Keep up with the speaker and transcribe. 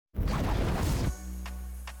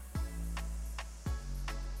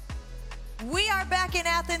are back in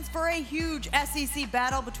Athens for a huge SEC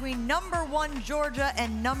battle between #1 Georgia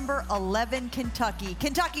and #11 Kentucky.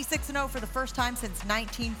 Kentucky 6-0 for the first time since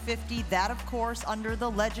 1950. That, of course, under the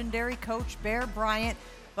legendary coach Bear Bryant.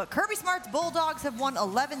 But Kirby Smart's Bulldogs have won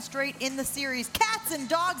 11 straight in the series. Cats and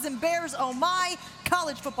dogs and bears, oh my!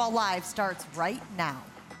 College Football Live starts right now.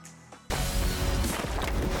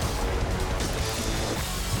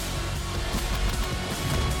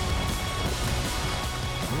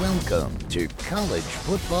 Welcome to College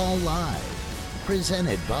Football Live,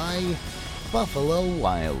 presented by Buffalo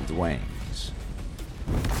Wild Wings.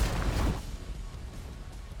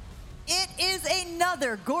 It is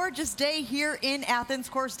another gorgeous day here in Athens.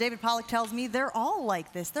 Of course, David Pollack tells me they're all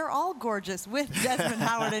like this. They're all gorgeous with Desmond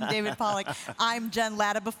Howard and David Pollack. I'm Jen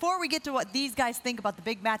Latta. Before we get to what these guys think about the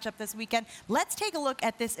big matchup this weekend, let's take a look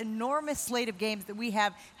at this enormous slate of games that we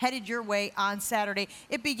have headed your way on Saturday.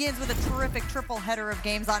 It begins with a terrific triple header of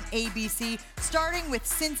games on ABC, starting with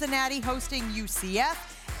Cincinnati hosting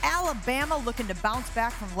UCF. Alabama looking to bounce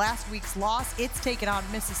back from last week's loss. It's taking on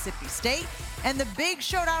Mississippi State. And the big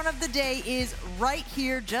showdown of the day is right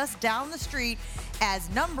here, just down the street, as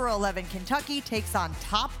 #11 Kentucky takes on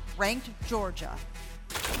top-ranked Georgia.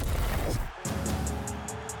 Get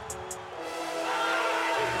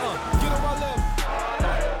on my level.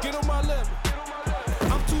 Get on my level.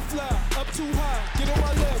 I'm too fly, up too high. Get on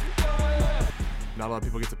my level. Not a lot of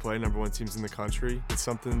people get to play #1 teams in the country. It's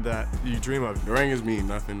something that you dream of. The rankings mean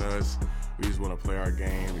nothing to us. We just want to play our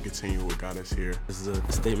game and continue what got us here. This is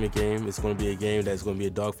a statement game. It's going to be a game that's going to be a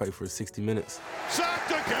dogfight for 60 minutes. Sacked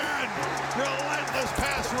again! Relentless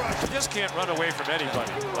pass rush. You just can't run away from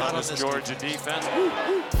anybody on this Georgia defense.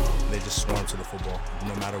 They just swarm to the football.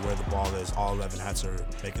 No matter where the ball is, all 11 hats are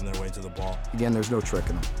making their way to the ball. Again, there's no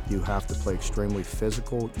tricking them. You have to play extremely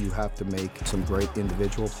physical. You have to make some great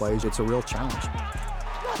individual plays. It's a real challenge.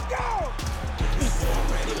 Let's go!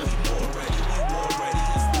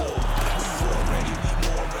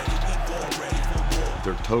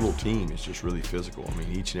 Their total team is just really physical. I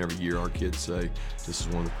mean, each and every year our kids say this is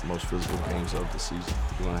one of the most physical games of the season.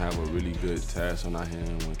 We're going to have a really good task on our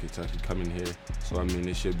hand when Kentucky come in here. So, I mean,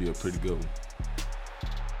 it should be a pretty good one.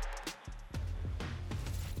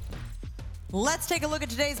 Let's take a look at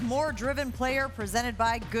today's more driven player presented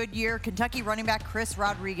by Goodyear. Kentucky running back Chris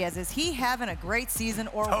Rodriguez. Is he having a great season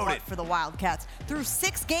or what for the Wildcats? Through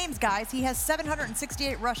 6 games, guys, he has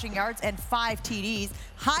 768 rushing yards and 5 TDs,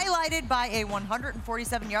 highlighted by a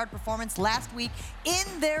 147-yard performance last week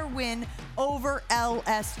in their win over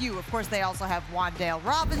LSU. Of course, they also have Wan'Dale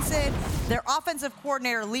Robinson. Their offensive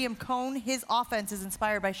coordinator, Liam Cohn, his offense is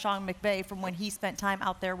inspired by Sean McVay from when he spent time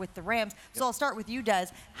out there with the Rams. So I'll start with you, Des.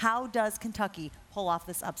 How does Kentucky pull off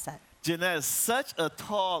this upset? Jen, that is such a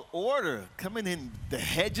tall order, coming in the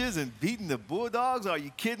hedges and beating the Bulldogs. Are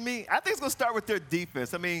you kidding me? I think it's going to start with their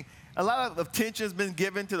defense. I mean, a lot of attention has been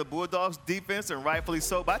given to the Bulldogs' defense, and rightfully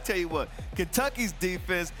so. But I tell you what, Kentucky's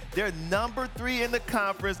defense, they're #3 in the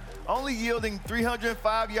conference, only yielding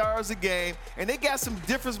 305 yards a game, and they got some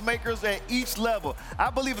difference makers at each level. I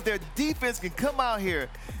believe if their defense can come out here,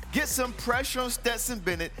 get some pressure on Stetson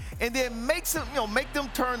Bennett, and then make them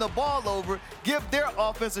turn the ball over, give their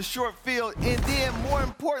offense a short field, and then more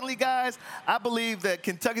importantly, guys, I believe that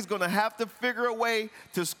Kentucky's going to have to figure a way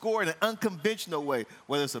to score in an unconventional way,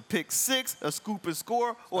 whether it's a pick six, a scoop and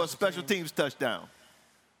score, or a special teams touchdown.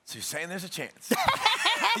 So you're saying there's a chance?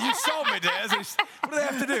 You sold me, Des. What do they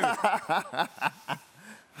have to do?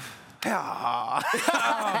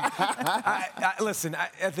 Listen,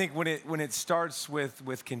 I think when it starts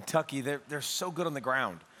with Kentucky, they're so good on the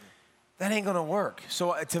ground. That ain't gonna work.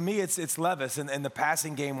 So to me, it's Levis and the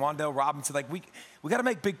passing game, Wan'Dale Robinson. Like we got to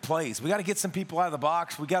make big plays. We got to get some people out of the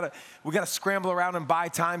box. We got to scramble around and buy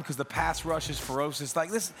time because the pass rush is ferocious.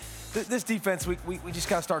 Like this defense, we just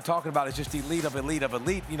got to start talking about is just elite of elite of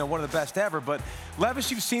elite. You know, one of the best ever. But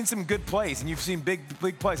Levis, you've seen some good plays and you've seen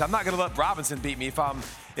big plays. I'm not gonna let Robinson beat me if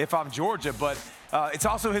I'm Georgia, but. It's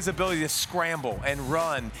also his ability to scramble and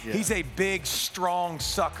run. Yeah. He's a big, strong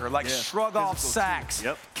sucker, shrug off sacks,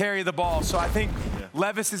 carry the ball. So I think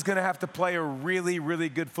Levis is going to have to play a really, really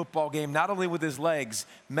good football game, not only with his legs,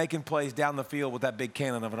 making plays down the field with that big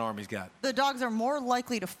cannon of an arm he's got. The Dogs are more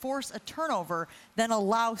likely to force a turnover than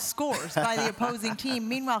allow scores by the opposing team.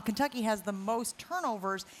 Meanwhile, Kentucky has the most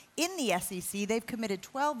turnovers in the SEC. They've committed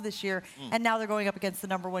 12 this year, and now they're going up against the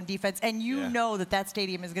 #1 defense. And you know that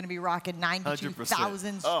stadium is going to be rocking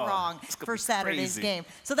 92,000 strong for Saturday's game.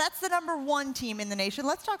 So that's the #1 team in the nation.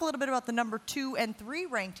 Let's talk a little bit about the #2 and 3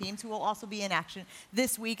 ranked teams who will also be in action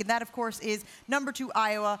this week. And that, of course, is number 2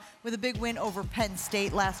 Iowa with a big win over Penn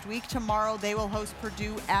State last week. Tomorrow they will host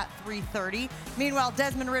Purdue at 3:30. Meanwhile,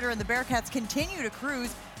 Desmond Ridder and the Bearcats continue to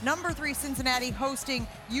cruise. Number 3 Cincinnati hosting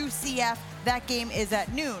UCF. That game is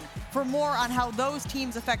at noon. For more on how those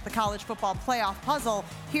teams affect the college football playoff puzzle,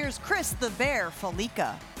 here's Chris the Bear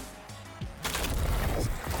Felica.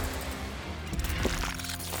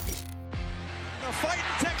 The fighting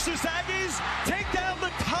Texas Aggies take down the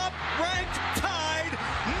top-ranked Tide.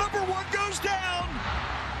 Number 1 goes down.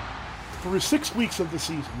 Through 6 weeks of the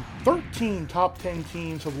season, 13 top 10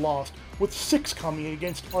 teams have lost, with 6 coming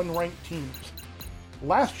against unranked teams.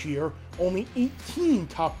 Last year, only 18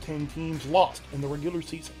 top 10 teams lost in the regular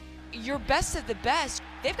season. Your best of the best,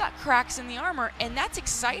 they've got cracks in the armor, and that's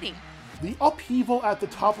exciting. The upheaval at the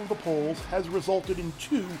top of the polls has resulted in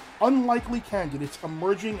 2 unlikely candidates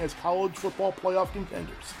emerging as college football playoff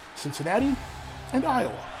contenders, Cincinnati and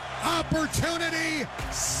Iowa. Opportunity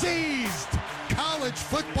seized. College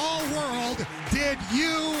football world, did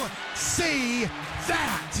you see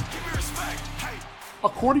that? Give me respect. Hey.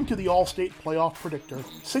 According to the All-State Playoff Predictor,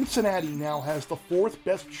 Cincinnati now has the 4th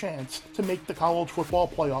best chance to make the college football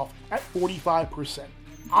playoff at 45%.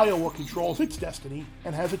 Iowa controls its destiny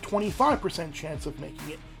and has a 25% chance of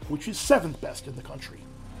making it, which is 7th best in the country.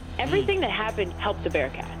 Everything that happened helped the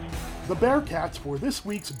Bearcats. The Bearcats were this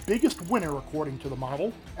week's biggest winner according to the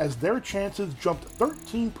model, as their chances jumped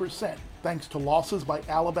 13% thanks to losses by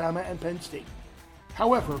Alabama and Penn State.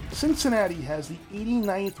 However, Cincinnati has the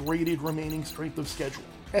 89th rated remaining strength of schedule.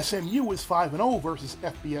 SMU is 5-0 versus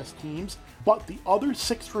FBS teams, but the other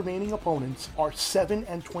 6 remaining opponents are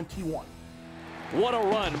 7-21. What a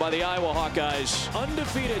run by the Iowa Hawkeyes.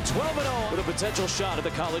 Undefeated 12-0 with a potential shot at the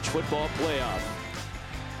college football playoff.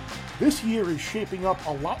 This year is shaping up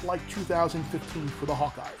a lot like 2015 for the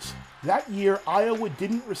Hawkeyes. That year, Iowa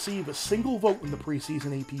didn't receive a single vote in the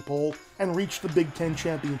preseason AP poll and reached the Big Ten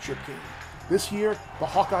championship game. This year, the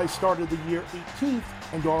Hawkeyes started the year 18th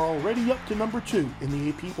and are already up to number 2 in the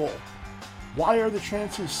AP poll. Why are the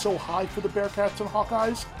chances so high for the Bearcats and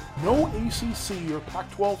Hawkeyes? No ACC or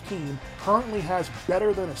Pac-12 team currently has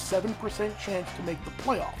better than a 7% chance to make the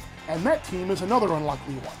playoff, and that team is another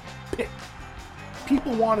unlikely one, Pitt.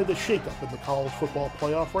 People wanted a shakeup in the college football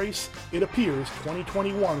playoff race. It appears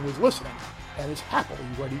 2021 was listening and is happily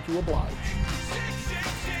ready to oblige.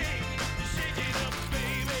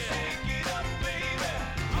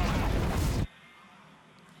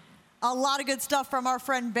 A lot of good stuff from our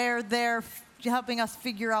friend Bear there, helping us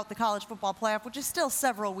figure out the college football playoff, which is still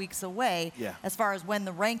several weeks away as far as when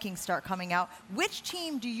the rankings start coming out. Which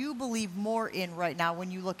team do you believe more in right now when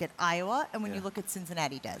you look at Iowa and when you look at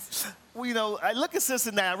Cincinnati, Des? Well, you know, I look at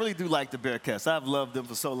Cincinnati. I really do like the Bearcats. I've loved them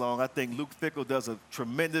for so long. I think Luke Fickell does a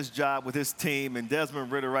tremendous job with his team. And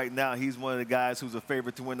Desmond Ridder right now, he's one of the guys who's a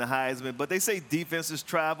favorite to win the Heisman. But they say defenses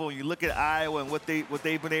travel. And you look at Iowa and what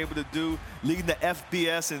they've been able to do, leading the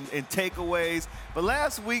FBS in takeaways. But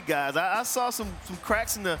last week, guys, I saw some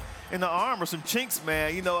cracks in the armor, some chinks,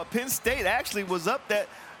 man. You know, Penn State actually was up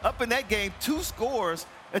in that game 2 scores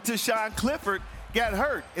until Sean Clifford got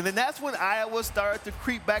hurt. And then that's when Iowa started to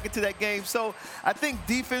creep back into that game. So I think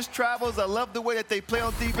defense travels. I love the way that they play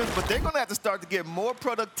on defense, but they're going to have to start to get more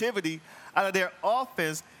productivity out of their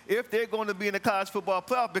offense if they're going to be in the college football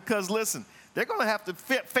playoff. Because, listen, they're going to have to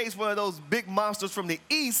face one of those big monsters from the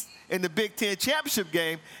East in the Big Ten championship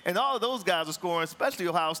game, and all of those guys are scoring, especially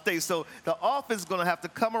Ohio State. So the offense is going to have to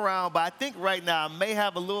come around, but I think right now I may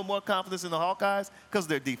have a little more confidence in the Hawkeyes because of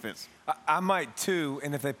their defense. I might too,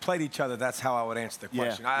 and if they played each other, that's how I would answer the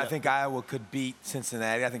question. I think Iowa could beat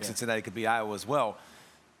Cincinnati. I think Cincinnati could beat Iowa as well.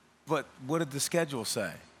 But what did the schedule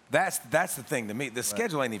say? That's the thing to me. The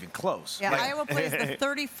schedule ain't even close. Yeah, Iowa plays the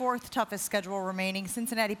 34th toughest schedule remaining.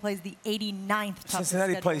 Cincinnati plays the 89th toughest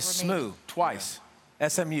Cincinnati schedule plays smooth twice.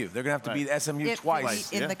 SMU. They're going to have to beat SMU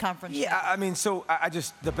twice. In the conference. Yeah, I mean, so I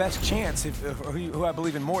just, the best chance, who I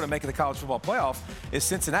believe in more to make the college football playoff is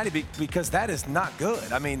Cincinnati because that is not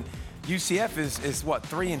good. I mean, UCF is what,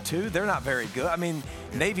 3-2? They're not very good. I mean,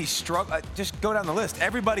 Navy struggle. Just go down the list.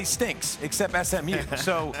 Everybody stinks except SMU.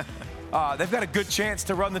 So they've got a good chance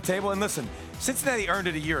to run the table. And listen, Cincinnati earned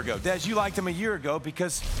it a year ago. Des, you liked them a year ago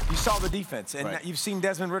because you saw the defense, and you've seen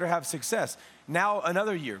Desmond Ridder have success. now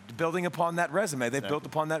another year, building upon that resume. They've built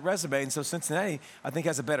upon that resume, and so Cincinnati, I think,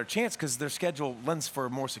 has a better chance because their schedule lends for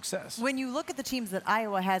more success. When you look at the teams that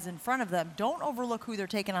Iowa has in front of them, don't overlook who they're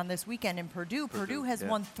taking on this weekend in Purdue. Purdue has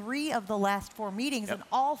won 3 of the last 4 meetings, and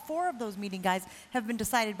all 4 of those meeting guys have been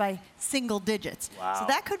decided by single digits. Wow. So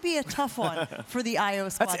that could be a tough one for the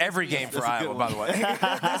Iowa squad. That's every game for Iowa, by the way.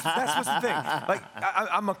 that's what's the thing. Like,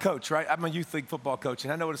 I'm a coach, right? I'm a youth league football coach,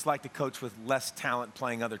 and I know what it's like to coach with less talent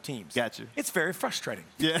playing other teams. Gotcha. It's very frustrating.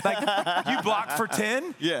 Yeah. Like, you block for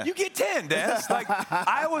 10, you get 10, Des. Like,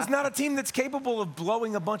 Iowa's not a team that's capable of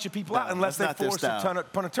blowing a bunch of people out unless they force a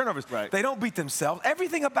ton of turnovers. Right. They don't beat themselves.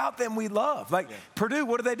 Everything about them we love. Like, Purdue,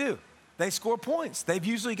 what do? They score points. They've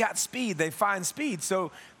usually got speed. They find speed.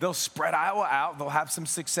 So they'll spread Iowa out. They'll have some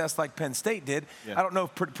success like Penn State did. Yeah. I don't know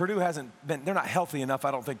if Purdue hasn't been, they're not healthy enough,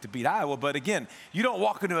 I don't think, to beat Iowa. But again, you don't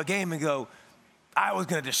walk into a game and go, Iowa's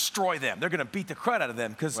going to destroy them. They're going to beat the crud out of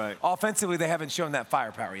them because offensively they haven't shown that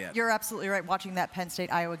firepower yet. You're absolutely right. Watching that Penn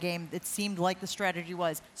State-Iowa game, it seemed like the strategy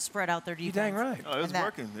was spread out their defense. You're dang right. Oh, it was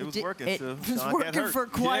working. It was working. It was working for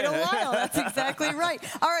quite a while. That's exactly right.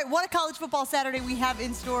 All right, what a college football Saturday we have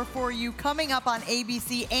in store for you coming up on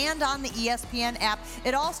ABC and on the ESPN app.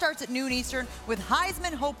 It all starts at noon Eastern with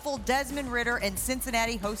Heisman hopeful Desmond Ridder and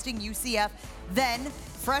Cincinnati hosting UCF. Then,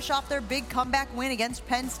 fresh off their big comeback win against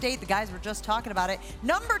Penn State, the guys were just talking about it,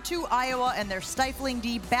 number 2 Iowa and their stifling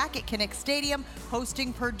D back at Kinnick Stadium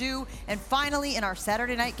hosting Purdue. And finally, in our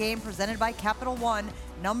Saturday night game presented by Capital One,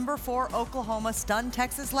 number 4 Oklahoma stunned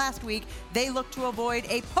Texas last week. They look to avoid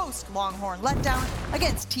a post-Longhorn letdown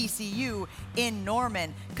against TCU in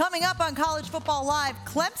Norman. Coming up on College Football Live,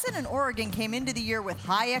 Clemson and Oregon came into the year with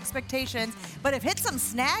high expectations, but have hit some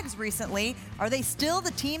snags recently. Are they still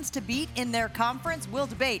the teams to beat in their conference? We'll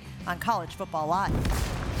debate on College Football Live.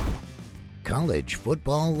 College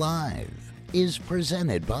Football Live is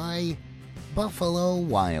presented by Buffalo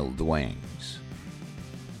Wild Wings.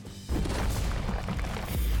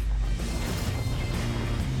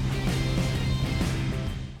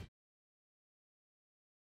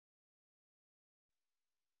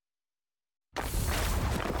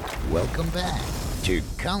 Welcome back to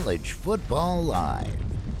College Football Live,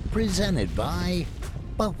 presented by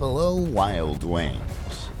Buffalo Wild Wings.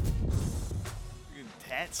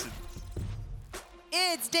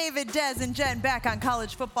 It's David, Des, and Jen back on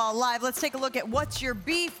College Football Live. Let's take a look at What's Your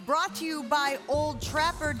Beef, brought to you by Old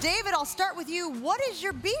Trapper. David, I'll start with you. What is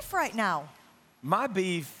your beef right now? My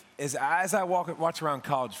beef is, as I watch around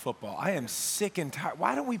college football, I am sick and tired.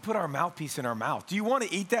 Why don't we put our mouthpiece in our mouth? Do you want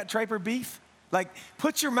to eat that Traeger beef? Like,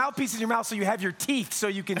 put your mouthpiece in your mouth so you have your teeth so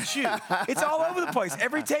you can chew. It's all over the place.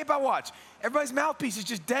 Every tape I watch, everybody's mouthpiece is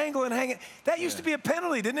just dangling, hanging. That used to be a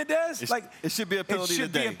penalty, didn't it, Des? It should be a penalty today. It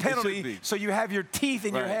should today. be a penalty so you have your teeth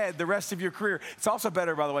in your head the rest of your career. It's also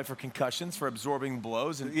better, by the way, for concussions, for absorbing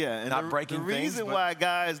blows and not breaking things. The reason why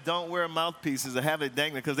guys don't wear mouthpieces or have it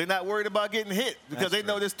dangling because they're not worried about getting hit because they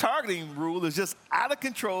know this targeting rule is just out of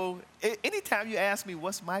control. Anytime you ask me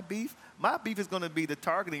what's my beef is going to be the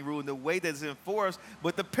targeting rule and the way that it's enforced,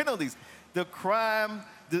 but the penalties, the crime,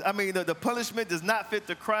 the punishment does not fit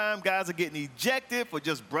the crime. Guys are getting ejected for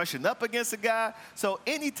just brushing up against a guy. So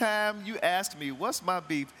anytime you ask me what's my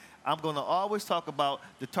beef, I'm going to always talk about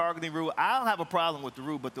the targeting rule. I don't have a problem with the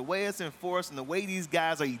rule, but the way it's enforced and the way these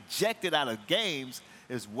guys are ejected out of games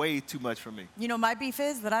is way too much for me. You know, my beef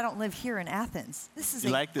is that I don't live here in Athens. This is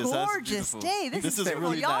gorgeous day. This is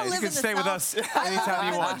really Y'all nice. live You can in the stay with South. us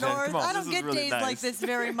anytime you want, Jen. Come on. I don't get days like this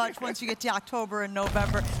very much once you get to October and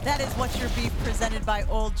November. That is What's Your Beef, presented by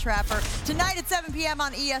Old Trapper. Tonight at 7 p.m.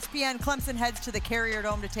 on ESPN, Clemson heads to the Carrier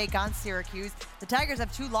Dome to take on Syracuse. The Tigers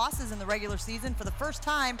have 2 losses in the regular season for the first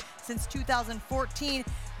time since 2014,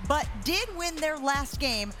 but did win their last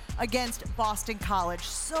game against Boston College.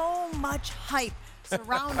 So much hype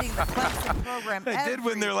surrounding the Clemson program. They did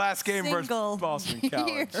win their last game versus Boston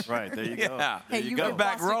College. Right, there you go. Yeah. There you go. Get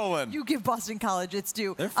back rolling. You give Boston College its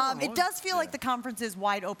due. It does feel like the conference is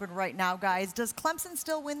wide open right now, guys. Does Clemson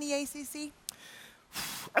still win the ACC?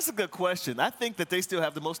 That's a good question. I think that they still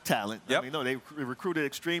have the most talent. Yep. I mean, no, they recruited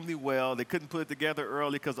extremely well. They couldn't put it together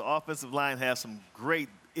early because the offensive line has some great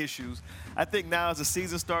issues. I think now as the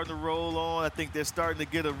season's starting to roll on, I think they're starting to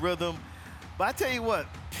get a rhythm. But I tell you what,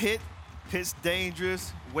 Pitt's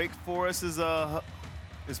dangerous. Wake Forest is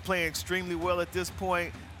playing extremely well at this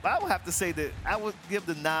point. But I would have to say that I would give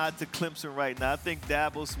the nod to Clemson right now. I think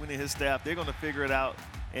Dabo, Swinney, and his staff, they're going to figure it out,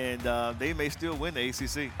 and they may still win the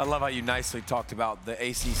ACC. I love how you nicely talked about the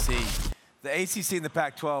ACC. The ACC and the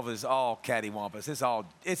Pac-12 is all cattywampus.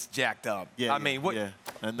 It's jacked up. Yeah, I mean, I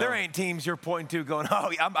know. there ain't teams you're pointing to going,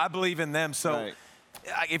 oh, I believe in them. So. Right.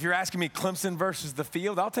 If you're asking me Clemson versus the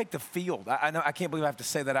field, I'll take the field. I know I can't believe I have to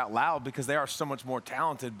say that out loud because they are so much more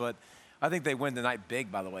talented, but I think they win tonight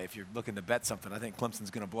big, by the way. If you're looking to bet something, I think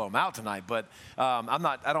Clemson's going to blow them out tonight. But I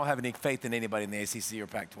don't have any faith in anybody in the ACC or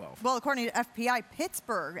Pac-12. Well, according to FPI,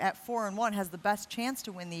 Pittsburgh at 4-1 has the best chance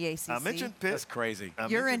to win the ACC. I mentioned Pitt. That's crazy.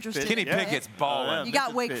 You're interested. Kenny Pickett's balling. You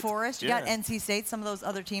got Wake Forest. You got NC State. Some of those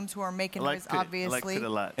other teams who are making noise, obviously. I like Pitt a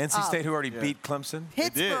lot. NC State, who already beat Clemson.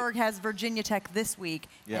 Pittsburgh has Virginia Tech this week,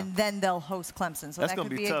 and then they'll host Clemson. So that's that going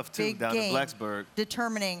could to be tough, a big too, down game in Blacksburg.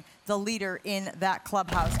 Determining the leader in that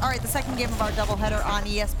clubhouse. All right, the second game of our doubleheader on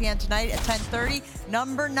ESPN tonight at 10:30.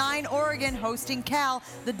 Number 9, Oregon hosting Cal.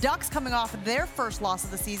 The Ducks coming off their first loss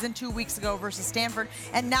of the season 2 weeks ago versus Stanford,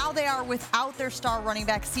 and now they are without their star running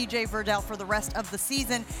back C.J. Verdell for the rest of the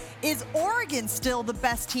season. Is Oregon still the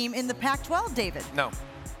best team in the Pac-12, David? No.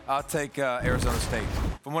 I'll take Arizona State.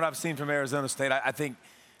 From what I've seen from Arizona State, I think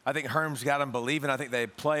Herm's got them believing. I think they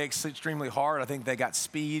play extremely hard. I think they got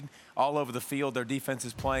speed all over the field. Their defense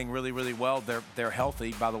is playing really, really well. They're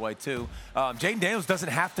healthy, by the way, too. Jaden Daniels doesn't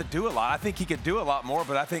have to do a lot. I think he could do a lot more,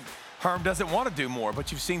 but I think Herm doesn't want to do more.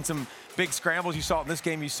 But you've seen some big scrambles. You saw it in this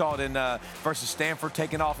game. You saw it in versus Stanford,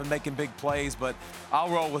 taking off and making big plays. But I'll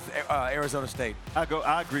roll with Arizona State.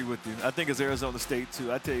 I agree with you. I think it's Arizona State,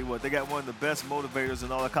 too. I tell you what, they got one of the best motivators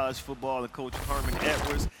in all of college football, the coach Herman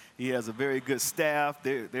Edwards. He has a very good staff.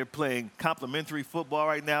 They're playing complementary football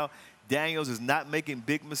right now. Daniels is not making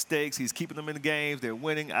big mistakes. He's keeping them in the games. They're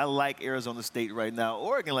winning. I like Arizona State right now.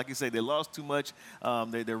 Oregon, like you say, they lost too much.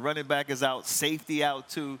 Their running back is out. Safety out,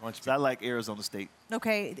 too. So I like Arizona State.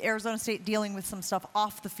 Okay, Arizona State dealing with some stuff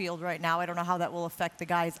off the field right now. I don't know how that will affect the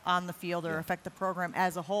guys on the field or affect the program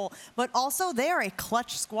as a whole. But also, they are a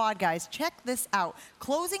clutch squad, guys. Check this out.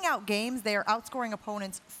 Closing out games, they are outscoring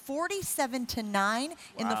opponents 47-9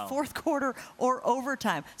 in the fourth quarter or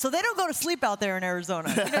overtime. So they don't go to sleep out there in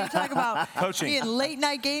Arizona. You know, you talk about being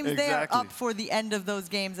late-night games. They are up for the end of those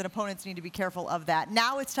games, and opponents need to be careful of that.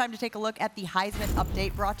 Now it's time to take a look at the Heisman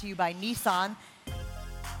update brought to you by Nissan.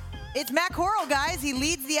 It's Matt Corral, guys. He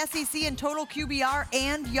leads the SEC in total QBR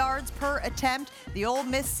and yards per attempt. The Ole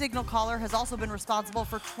Miss signal caller has also been responsible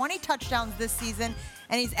for 20 touchdowns this season,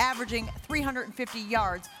 and he's averaging 350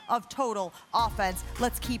 yards of total offense.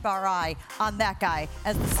 Let's keep our eye on that guy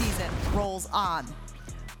as the season rolls on.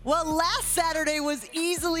 Well, last Saturday was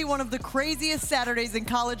easily one of the craziest Saturdays in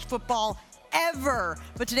college football ever.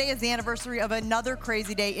 But today is the anniversary of another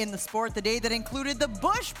crazy day in the sport, the day that included the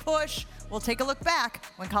Bush Push. We'll take a look back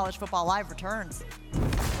when College Football Live returns.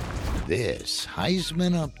 This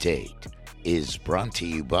Heisman Update is brought to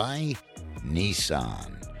you by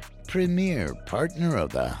Nissan, premier partner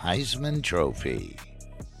of the Heisman Trophy.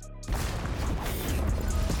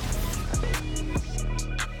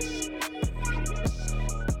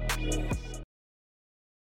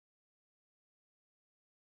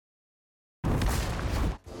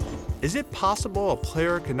 Is it possible a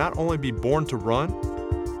player can not only be born to run,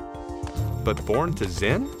 but born to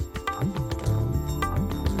zen?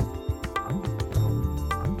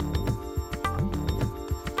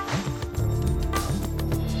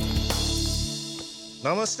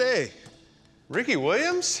 Namaste. Ricky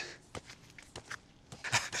Williams?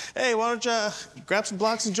 Hey, why don't you grab some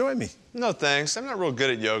blocks and join me? No thanks, I'm not real good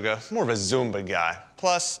at yoga. I'm more of a Zumba guy.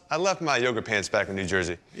 Plus, I left my yoga pants back in New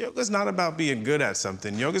Jersey. Yoga's not about being good at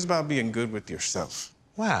something. Yoga's about being good with yourself.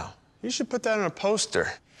 Wow, you should put that on a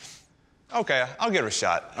poster. Okay, I'll give it a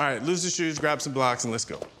shot. All right, lose the shoes, grab some blocks, and let's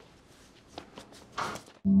go.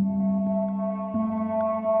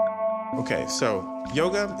 Okay, so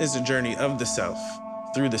yoga is a journey of the self,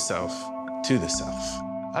 through the self, to the self.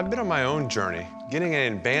 I've been on my own journey, getting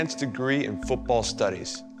an advanced degree in football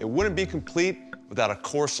studies. It wouldn't be complete without a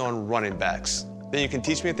course on running backs. Then you can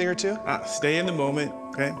teach me a thing or two? Stay in the moment,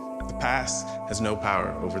 okay? The past has no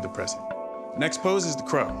power over the present. Next pose is the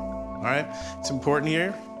crow, all right? It's important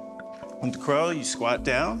here. On the crow, you squat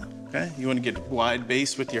down, okay? You want to get wide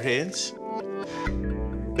base with your hands.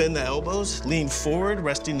 Bend the elbows, lean forward,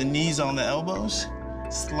 resting the knees on the elbows,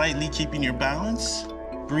 slightly keeping your balance.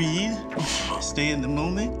 Breathe, stay in the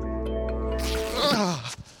moment.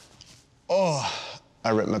 Oh, I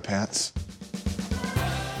ripped my pants.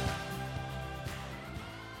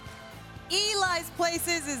 Eli's play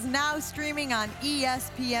places is now streaming on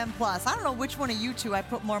ESPN+. I don't know which one of you two I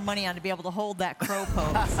put more money on to be able to hold that crow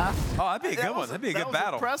pose. Oh, that'd be a good one. That'd be a good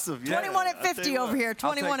battle. Impressive. Yeah. 21 at 50 over here.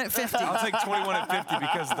 21 at 50. I'll take 21 at 50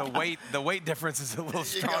 because the weight difference is a little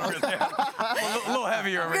stronger there. A little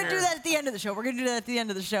heavier over We're here. going to do that at the end of the show. We're going to do that at the end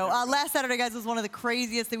of the show. Last Saturday, guys, was one of the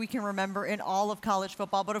craziest that we can remember in all of college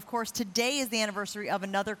football. But, of course, today is the anniversary of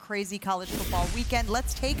another crazy college football weekend.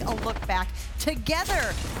 Let's take a look back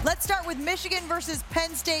together. Let's start with Michigan versus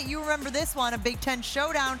Penn State. You remember this one, a Big Ten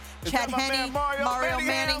showdown. Chad Henne, Mario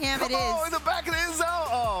Manningham. Come on, in the back of the end zone.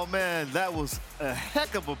 Oh, man, that was a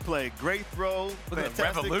heck of a play. Great throw. Look at the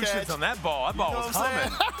revolutions on that ball. That ball was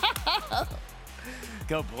humming.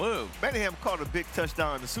 Go Blue. Manningham caught a big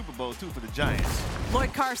touchdown in the Super Bowl, too, for the Giants.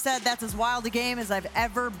 Lloyd Carr said that's as wild a game as I've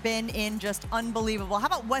ever been in. Just unbelievable. How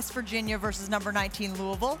about West Virginia versus number 19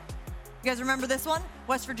 Louisville? You guys remember this one?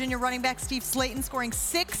 West Virginia running back Steve Slayton scoring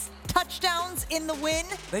 6 touchdowns in the win.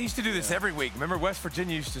 They used to do this every week. Remember, West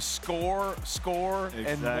Virginia used to score,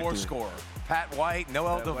 and more score. Pat White,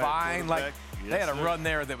 Noel Devine, they had a run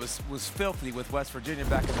there that was filthy with West Virginia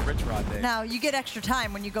back in the Rich Rod days. Now, you get extra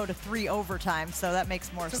time when you go to 3 overtime, so that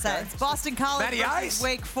makes more sense. Boston College Matty versus Ice?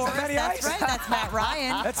 Wake Forest. Matty That's Ice? right. That's Matt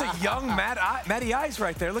Ryan. That's a young Matty Ice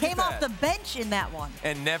right there. Look Came at that. off the bench in that one.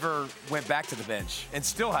 And never went back to the bench, and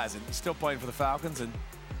still hasn't. He's still playing for the Falcons and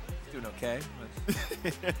doing okay.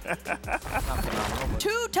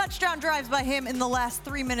 2 touchdown drives by him in the last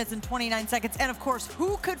 3 minutes and 29 seconds. And, of course,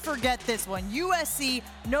 who could forget this one? USC,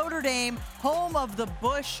 Notre Dame, home of the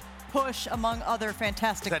Bush push, among other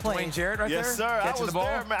fantastic plays. Dwayne Jarrett right there? Yes, sir. I Catching was the ball?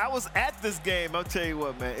 there, man. I was at this game. I'll tell you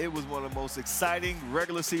what, man. It was one of the most exciting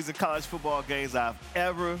regular season college football games I've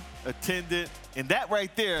ever attended. And that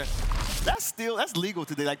right there, that's legal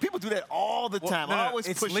today. Like, people do that all the time. No, I always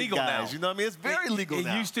it's push legal guys. now. You know what I mean? It's very legal It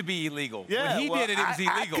now. used to be illegal. Yeah, when he did it, it was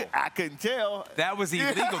illegal. I couldn't tell. That was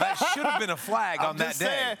illegal. That should have been a flag on that day.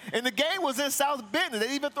 Saying, and the game was in South Bend, and they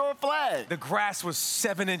didn't even throw a flag. The grass was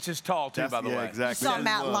 7 inches tall, too, by the way. Exactly. You saw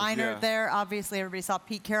Matt Leinart there. Obviously, everybody saw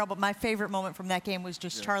Pete Carroll. But my favorite moment from that game was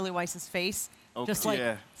just Charlie Weiss's face. Okay. Just like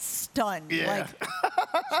stunned. Yeah.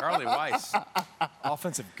 Like, Charlie Weiss,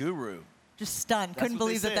 offensive guru. just stunned. Couldn't what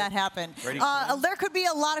they believe that said. happened. There could be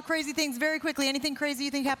a lot of crazy things. Very quickly, anything crazy you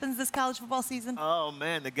think happens this college football season? Oh,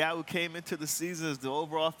 man, the guy who came into the season as the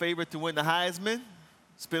overall favorite to win the Heisman,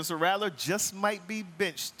 Spencer Rattler, just might be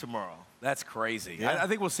benched tomorrow. That's crazy. Yeah. I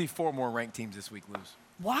think we'll see 4 more ranked teams this week lose.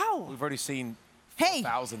 Wow. We've already seen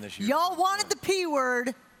 4,000 this year. Y'all wanted the P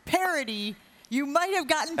word, parody. You might have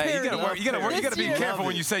gotten parody. Hey, you gotta be careful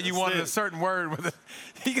when you say you wanted a certain word. With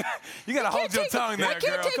you gotta hold your tongue there, I can't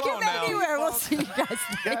girl. take Come him on now. anywhere. We'll see you guys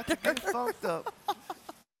later. Got to get funked up.